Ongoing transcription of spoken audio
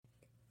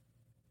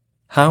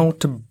How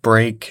to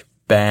break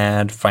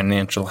bad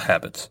financial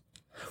habits.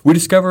 We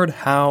discovered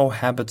how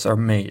habits are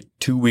made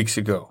 2 weeks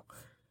ago.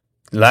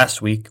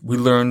 Last week, we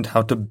learned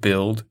how to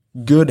build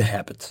good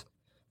habits.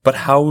 But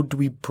how do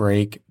we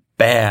break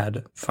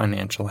bad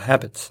financial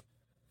habits?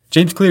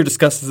 James Clear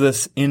discusses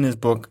this in his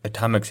book,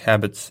 Atomic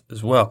Habits,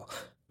 as well.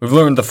 We've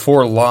learned the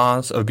 4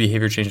 laws of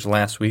behavior change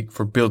last week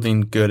for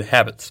building good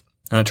habits.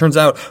 And it turns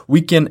out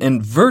we can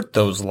invert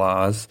those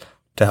laws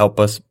to help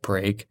us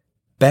break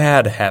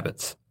bad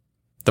habits.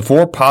 The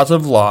 4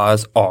 positive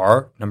laws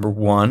are, number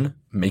 1,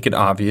 make it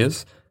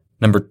obvious.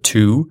 Number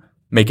 2,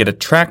 make it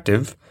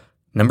attractive.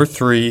 Number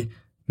 3,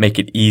 make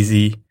it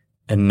easy.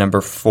 And number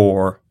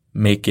 4,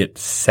 make it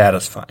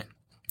satisfying.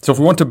 So if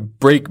we want to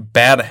break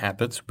bad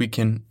habits, we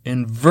can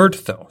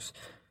invert those.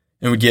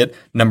 And we get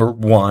number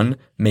 1,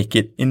 make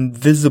it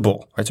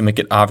invisible. Right? So make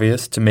it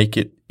obvious to make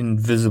it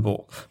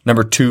invisible.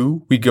 Number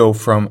 2, we go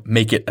from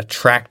make it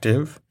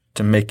attractive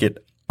to make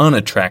it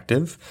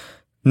unattractive.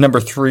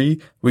 Number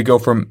 3, we go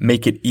from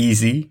make it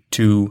easy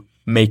to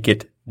make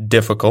it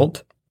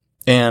difficult.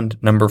 And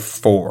number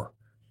 4,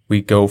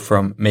 we go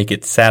from make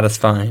it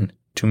satisfying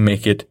to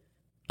make it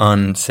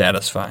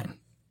unsatisfying.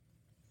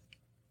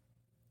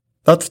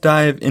 Let's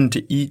dive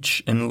into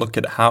each and look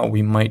at how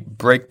we might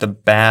break the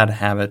bad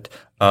habit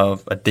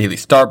of a daily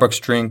Starbucks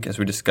drink, as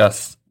we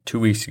discussed 2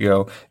 weeks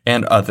ago,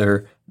 and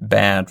other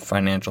bad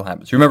financial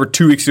habits. Remember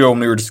 2 weeks ago when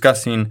we were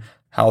discussing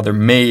how they're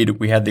made,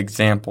 we had the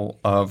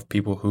example of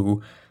people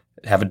who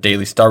have a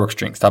daily Starbucks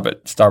drink, stop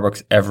at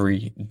Starbucks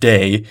every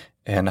day,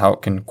 and how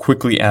it can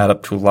quickly add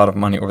up to a lot of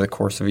money over the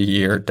course of a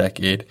year,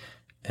 decade,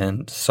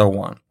 and so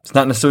on. It's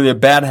not necessarily a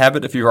bad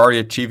habit if you're already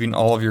achieving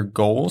all of your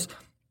goals,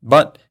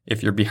 but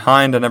if you're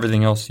behind on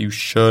everything else you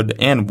should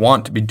and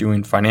want to be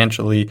doing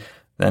financially,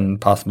 then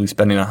possibly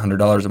spending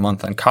 $100 a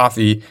month on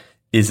coffee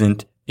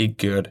isn't a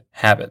good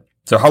habit.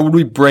 So how would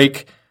we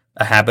break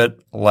a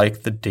habit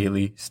like the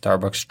daily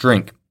Starbucks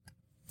drink?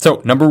 So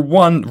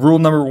rule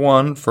number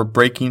one for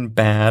breaking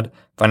bad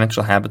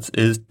financial habits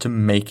is to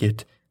make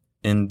it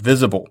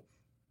invisible.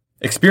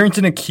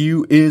 Experiencing a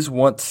cue is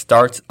what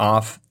starts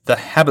off the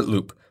habit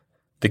loop.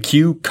 The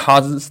cue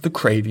causes the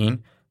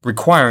craving,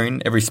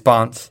 requiring a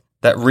response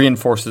that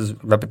reinforces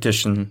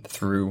repetition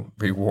through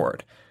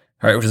reward.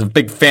 All right, which is a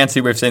big fancy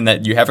way of saying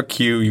that you have a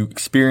cue, you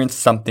experience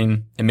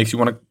something, it makes you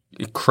want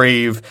to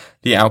crave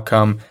the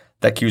outcome.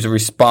 That cue is a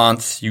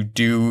response.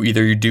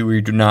 Either you do or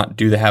you do not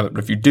do the habit.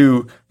 But if you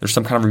do, there's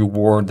some kind of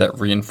reward that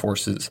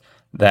reinforces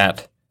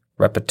that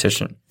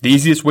repetition. The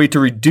easiest way to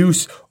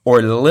reduce or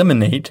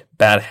eliminate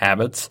bad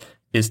habits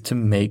is to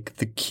make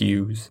the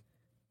cues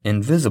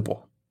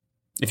invisible.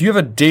 If you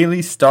have a daily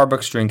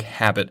Starbucks drink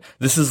habit,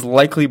 this is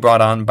likely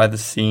brought on by the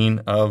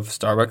scene of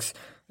Starbucks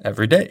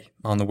every day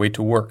on the way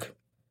to work.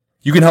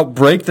 You can help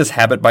break this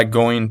habit by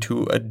going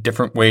to a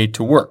different way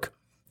to work.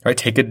 Right?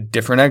 Take a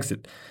different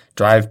exit.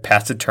 Drive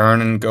past a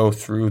turn and go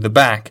through the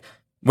back.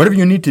 Whatever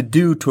you need to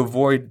do to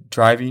avoid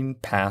driving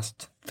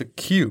past the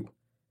queue.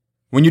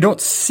 When you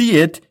don't see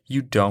it,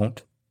 you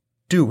don't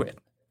do it.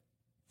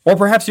 Or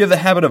perhaps you have the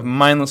habit of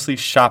mindlessly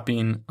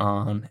shopping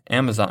on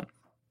Amazon.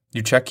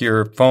 You check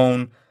your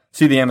phone,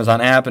 see the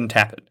Amazon app, and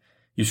tap it.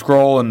 You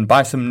scroll and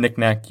buy some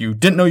knickknack you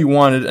didn't know you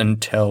wanted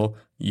until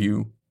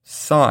you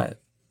saw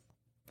it.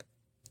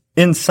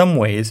 In some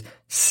ways,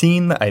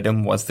 seeing the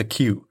item was the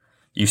cue.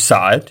 You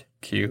saw it,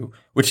 cue,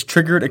 which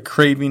triggered a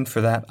craving for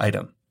that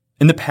item.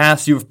 In the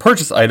past, you've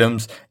purchased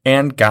items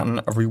and gotten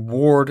a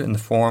reward in the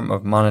form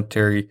of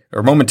momentary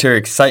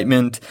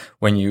excitement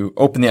when you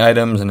open the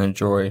items and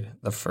enjoyed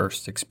the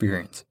first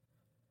experience.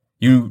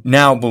 You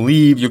now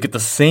believe you'll get the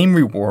same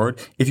reward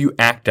if you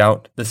act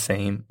out the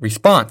same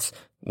response,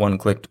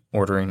 one-click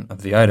ordering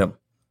of the item.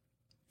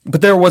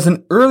 But there was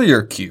an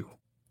earlier cue,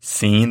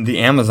 seeing the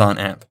Amazon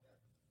app.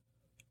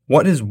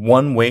 What is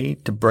one way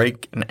to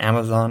break an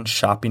Amazon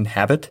shopping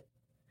habit?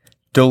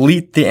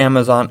 Delete the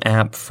Amazon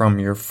app from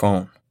your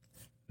phone.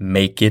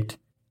 Make it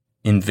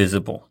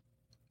invisible.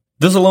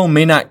 This alone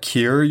may not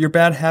cure your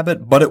bad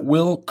habit, but it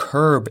will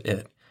curb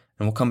it,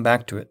 and we'll come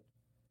back to it.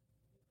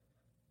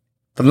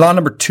 The law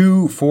number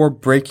 2 for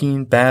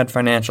breaking bad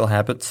financial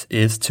habits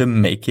is to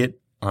make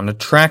it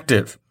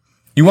unattractive.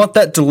 You want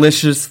that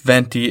delicious,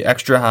 venti,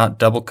 extra hot,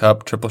 double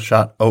cup, triple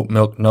shot, oat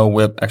milk, no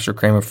whip, extra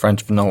cream of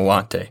French vanilla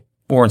latte,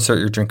 or insert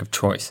your drink of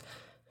choice.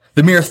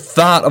 The mere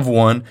thought of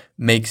one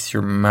makes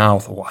your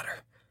mouth water.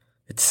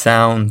 It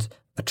sounds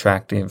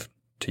attractive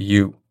to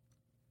you.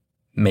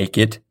 Make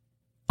it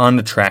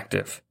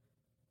unattractive.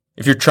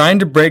 If you're trying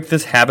to break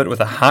this habit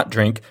with a hot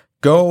drink,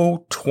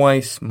 go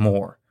twice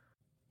more.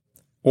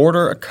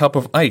 Order a cup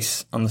of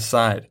ice on the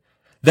side.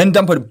 Then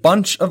dump a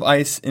bunch of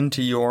ice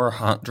into your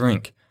hot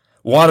drink.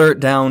 Water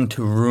it down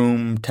to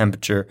room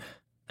temperature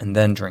and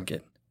then drink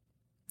it.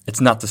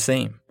 It's not the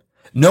same.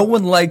 No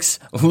one likes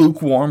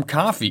lukewarm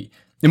coffee.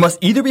 It must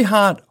either be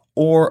hot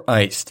or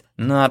iced,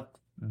 not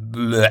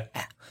bleh.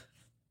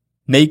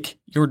 Make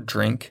your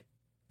drink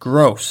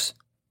gross.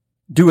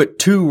 Do it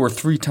 2 or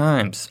 3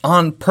 times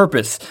on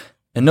purpose,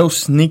 and no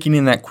sneaking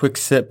in that quick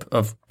sip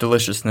of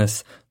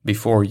deliciousness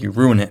before you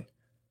ruin it.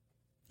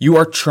 You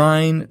are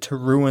trying to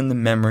ruin the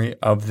memory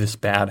of this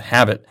bad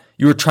habit.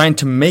 You are trying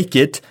to make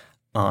it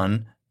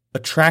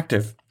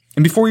unattractive.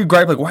 And before you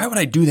gripe, like, why would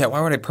I do that?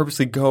 Why would I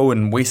purposely go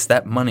and waste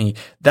that money?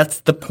 That's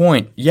the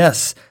point.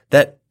 Yes,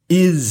 that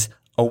is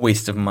a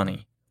waste of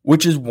money,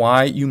 which is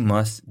why you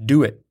must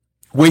do it.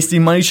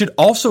 Wasting money should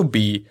also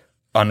be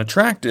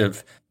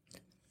unattractive.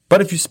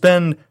 But if you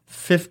spend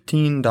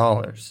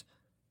 $15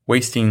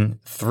 wasting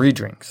 3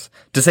 drinks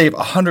to save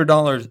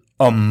 $100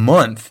 a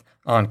month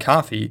on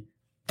coffee,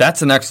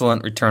 that's an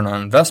excellent return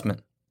on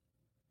investment.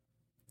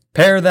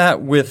 Pair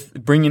that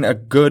with bringing a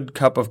good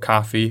cup of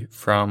coffee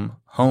from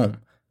home.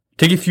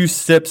 Take a few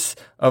sips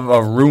of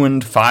a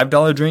ruined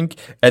 $5 drink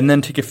and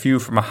then take a few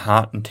from a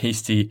hot and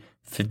tasty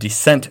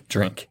 50-cent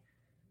drink.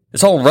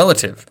 It's all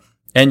relative,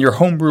 and your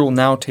homebrew will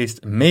now taste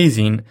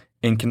amazing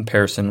in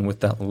comparison with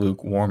that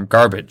lukewarm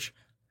garbage.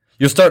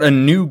 You'll start a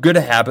new good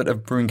habit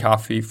of brewing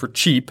coffee for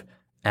cheap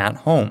at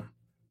home,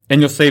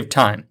 and you'll save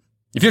time.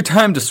 If you have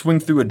time to swing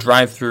through a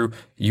drive-thru,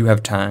 you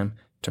have time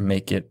to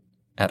make it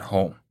at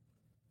home.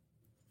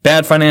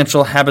 Bad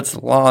financial habits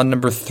law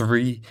number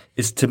 3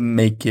 is to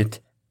make it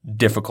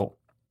difficult.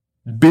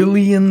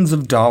 Billions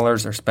of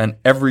dollars are spent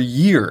every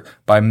year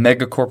by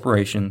mega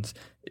corporations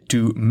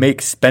to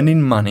make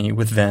spending money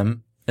with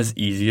them as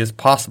easy as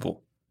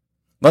possible.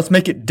 Let's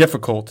make it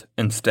difficult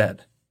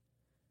instead.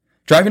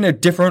 Driving a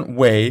different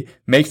way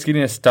makes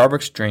getting a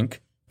Starbucks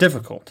drink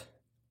difficult.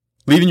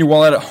 Leaving your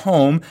wallet at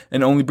home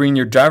and only bringing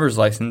your driver's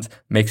license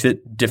makes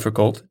it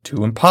difficult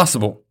to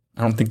impossible.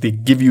 I don't think they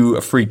give you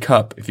a free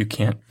cup if you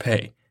can't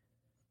pay.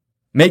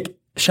 Make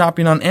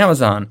shopping on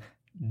Amazon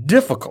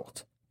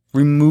difficult.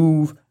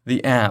 Remove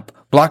the app.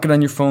 Block it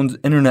on your phone's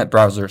internet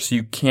browser so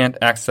you can't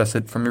access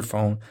it from your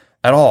phone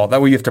at all.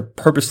 That way you have to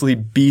purposely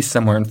be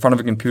somewhere in front of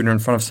a computer, in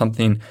front of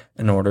something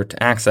in order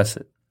to access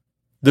it.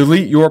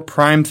 Delete your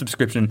Prime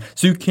subscription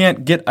so you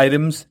can't get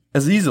items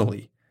as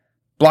easily.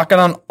 Block it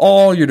on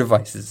all your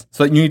devices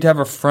so that you need to have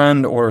a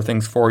friend order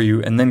things for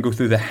you and then go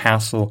through the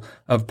hassle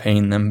of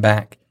paying them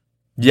back.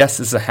 Yes,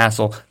 it's a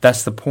hassle.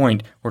 That's the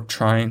point. We're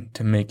trying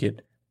to make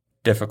it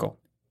difficult.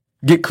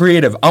 Get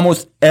creative.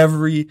 Almost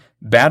every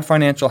bad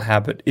financial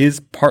habit is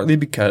partly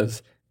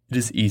because it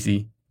is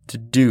easy to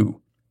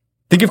do.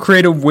 Think of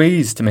creative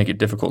ways to make it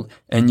difficult,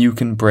 and you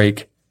can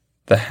break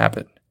the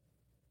habit.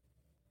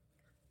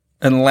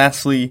 And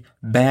lastly,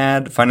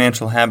 bad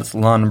financial habits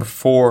law number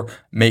 4,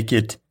 make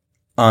it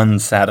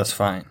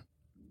unsatisfying.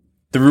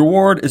 The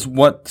reward is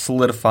what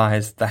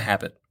solidifies the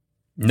habit.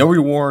 No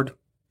reward,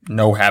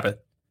 no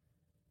habit.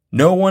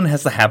 No one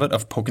has the habit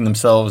of poking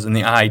themselves in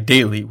the eye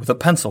daily with a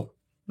pencil.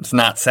 It's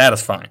not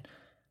satisfying.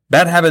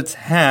 Bad habits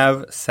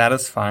have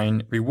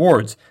satisfying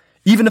rewards,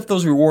 even if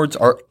those rewards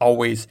are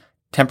always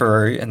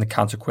temporary and the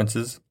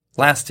consequences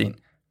lasting.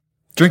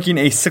 Drinking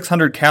a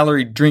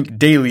 600-calorie drink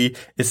daily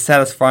is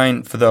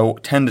satisfying for the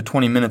 10 to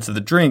 20 minutes of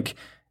the drink,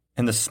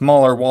 and the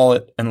smaller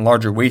wallet and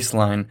larger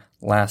waistline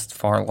last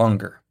far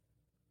longer.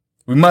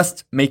 We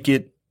must make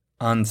it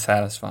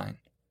unsatisfying.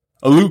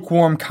 A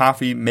lukewarm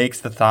coffee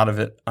makes the thought of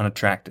it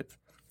unattractive,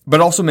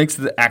 but also makes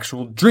the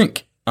actual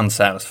drink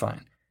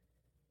unsatisfying.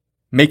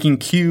 Making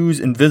cues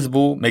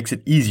invisible makes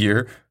it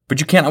easier, but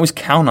you can't always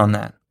count on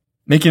that.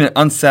 Making it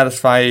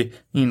unsatisfying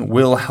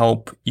will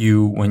help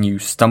you when you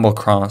stumble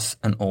across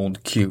an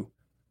old cue.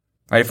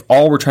 Right? If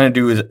all we're trying to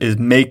do is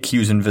make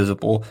cues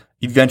invisible,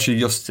 eventually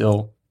you'll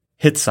still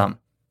hit some.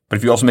 But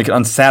if you also make it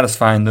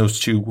unsatisfying, those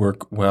two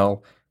work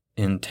well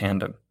in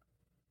tandem.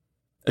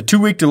 A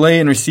 2-week delay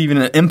in receiving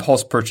an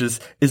impulse purchase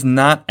is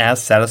not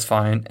as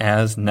satisfying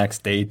as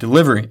next day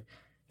delivery.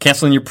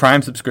 Canceling your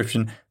Prime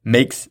subscription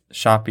makes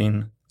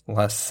shopping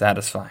less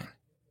satisfying.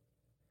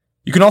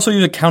 You can also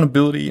use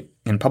accountability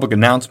and public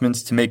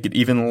announcements to make it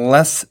even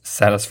less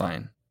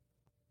satisfying.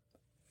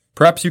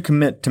 Perhaps you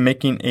commit to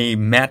making a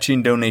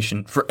matching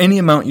donation for any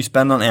amount you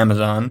spend on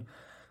Amazon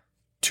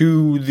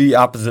to the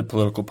opposite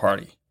political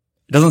party.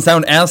 It doesn't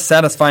sound as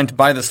satisfying to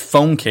buy this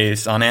phone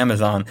case on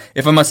Amazon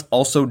if I must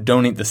also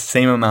donate the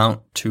same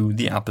amount to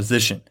the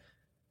opposition.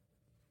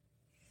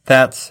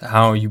 That's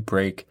how you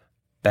break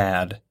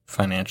bad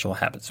financial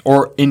habits,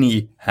 or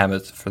any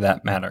habits for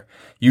that matter.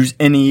 Use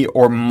any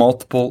or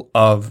multiple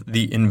of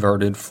the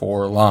inverted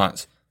 4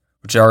 laws,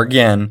 which are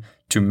again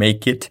to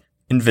make it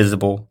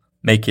invisible,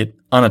 make it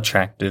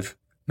unattractive,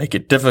 make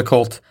it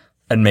difficult,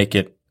 and make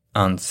it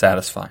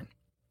unsatisfying.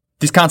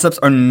 These concepts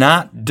are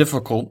not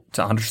difficult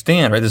to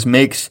understand, right? This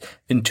makes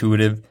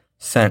intuitive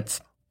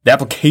sense. The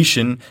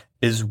application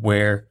is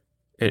where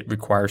it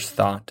requires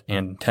thought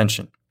and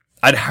intention.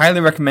 I'd highly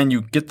recommend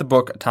you get the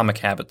book Atomic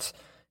Habits.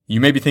 You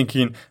may be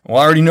thinking, well,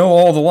 I already know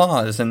all the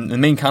laws and the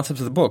main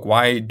concepts of the book.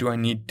 Why do I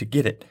need to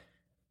get it?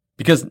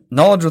 Because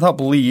knowledge without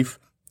belief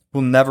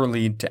will never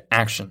lead to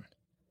action.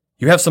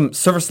 You have some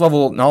surface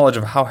level knowledge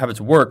of how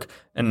habits work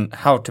and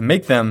how to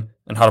make them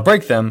and how to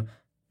break them,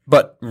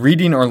 but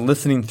reading or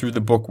listening through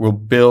the book will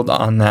build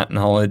on that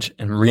knowledge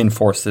and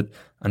reinforce it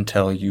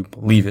until you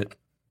believe it.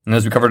 And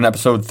as we covered in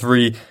episode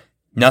 3,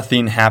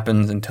 nothing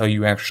happens until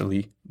you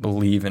actually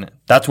believe in it.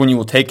 That's when you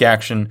will take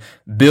action,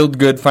 build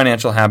good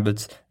financial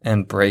habits,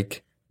 and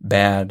break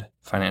bad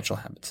financial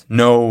habits.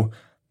 Know,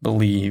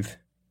 believe,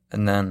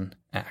 and then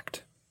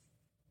act.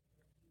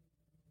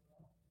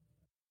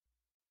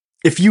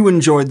 If you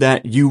enjoyed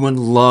that, you would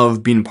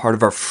love being part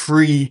of our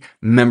free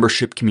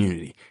membership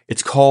community.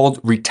 It's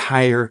called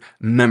Retire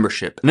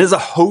Membership and it has a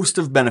host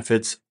of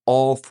benefits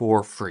all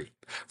for free.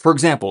 For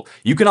example,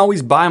 you can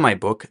always buy my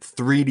book,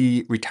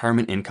 3D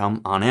Retirement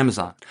Income, on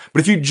Amazon.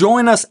 But if you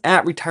join us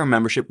at Retire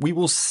Membership, we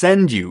will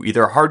send you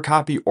either a hard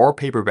copy or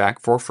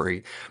paperback for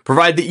free,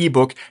 provide the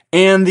ebook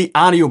and the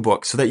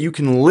audiobook so that you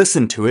can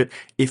listen to it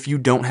if you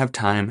don't have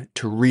time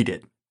to read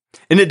it.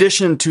 In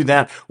addition to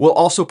that, we'll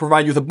also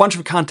provide you with a bunch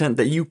of content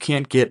that you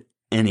can't get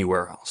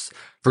anywhere else.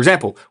 For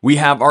example, we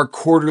have our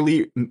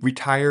quarterly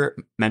Retire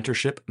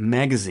Mentorship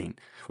magazine,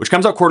 which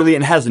comes out quarterly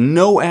and has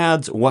no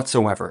ads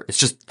whatsoever. It's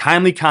just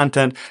timely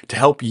content to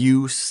help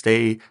you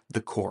stay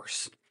the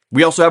course.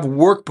 We also have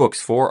workbooks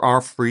for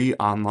our free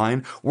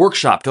online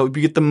workshop to help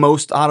you get the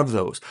most out of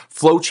those,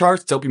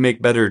 flowcharts to help you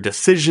make better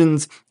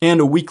decisions, and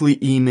a weekly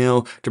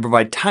email to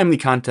provide timely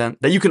content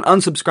that you can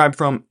unsubscribe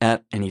from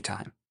at any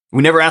time.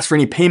 We never ask for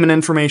any payment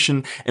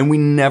information, and we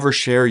never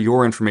share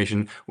your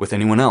information with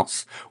anyone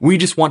else. We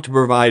just want to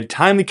provide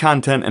timely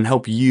content and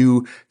help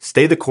you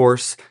stay the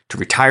course to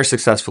retire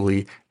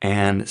successfully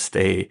and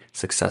stay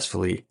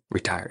successfully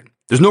retired.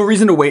 There's no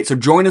reason to wait, so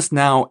join us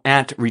now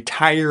at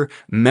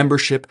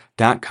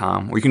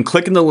retiremembership.com, where you can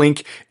click on the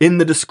link in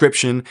the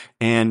description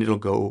and it'll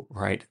go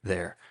right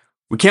there.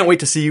 We can't wait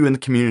to see you in the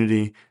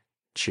community.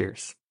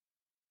 Cheers.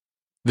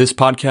 This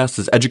podcast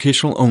is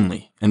educational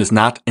only and is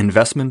not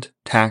investment,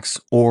 tax,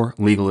 or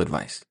legal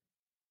advice.